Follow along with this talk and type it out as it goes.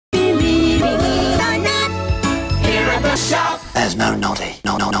There's no Noddy.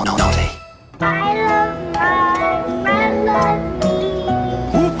 No Noddy. I love my melody.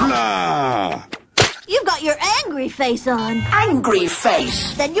 Hoopla! You've got your angry face on. Angry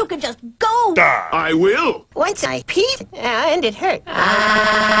face. Then you can just go. I will. Once I peed, and it hurt.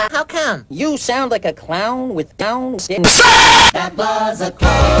 How come? You sound like a clown with downs in. That was a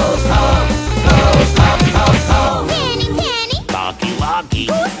close call. Penny. Locky.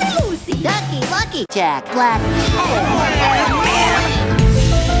 Lucy. Lucky. Jack Black.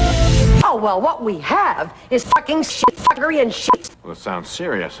 Oh, well, what we have is fucking shit, fuckery, and shit. Well, it sounds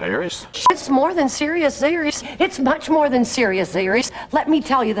serious, Aries. Shit's more than serious, Aries. It's much more than serious, Aries. Let me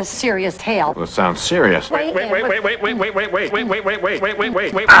tell you the serious tale. Well, it sounds serious. Wait.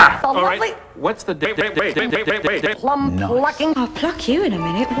 All right. What's the Plum plucking. I'll pluck you in a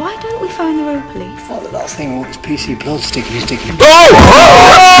minute. Why don't we phone the road police? Oh, the last thing was PC blood sticky.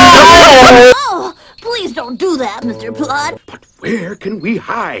 Oh, please don't do that, Mr. Plod. But where can we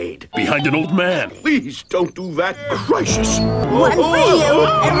hide? Behind an old man. Please don't do that. Crisis. One for you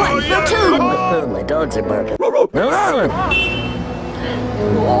and one for two. My dogs are barking.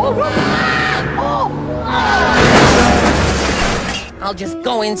 I'll just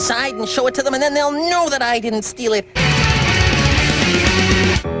go inside and show it to them, and then they'll know that I didn't steal it.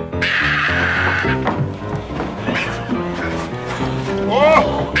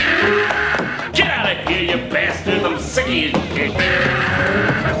 Get out of here, you bastard! I'm sick of you.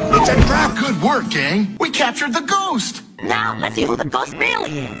 It's a crap good work, gang. We captured the ghost. Now, let's see who the ghost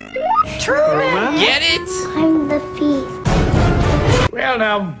really is. Truman! Get it? I'm the thief. Well,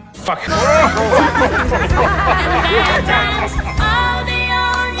 now, fuck.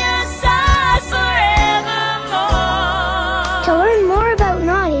 To learn more about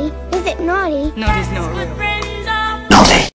Noddy, visit Noddy. Noddy's not real.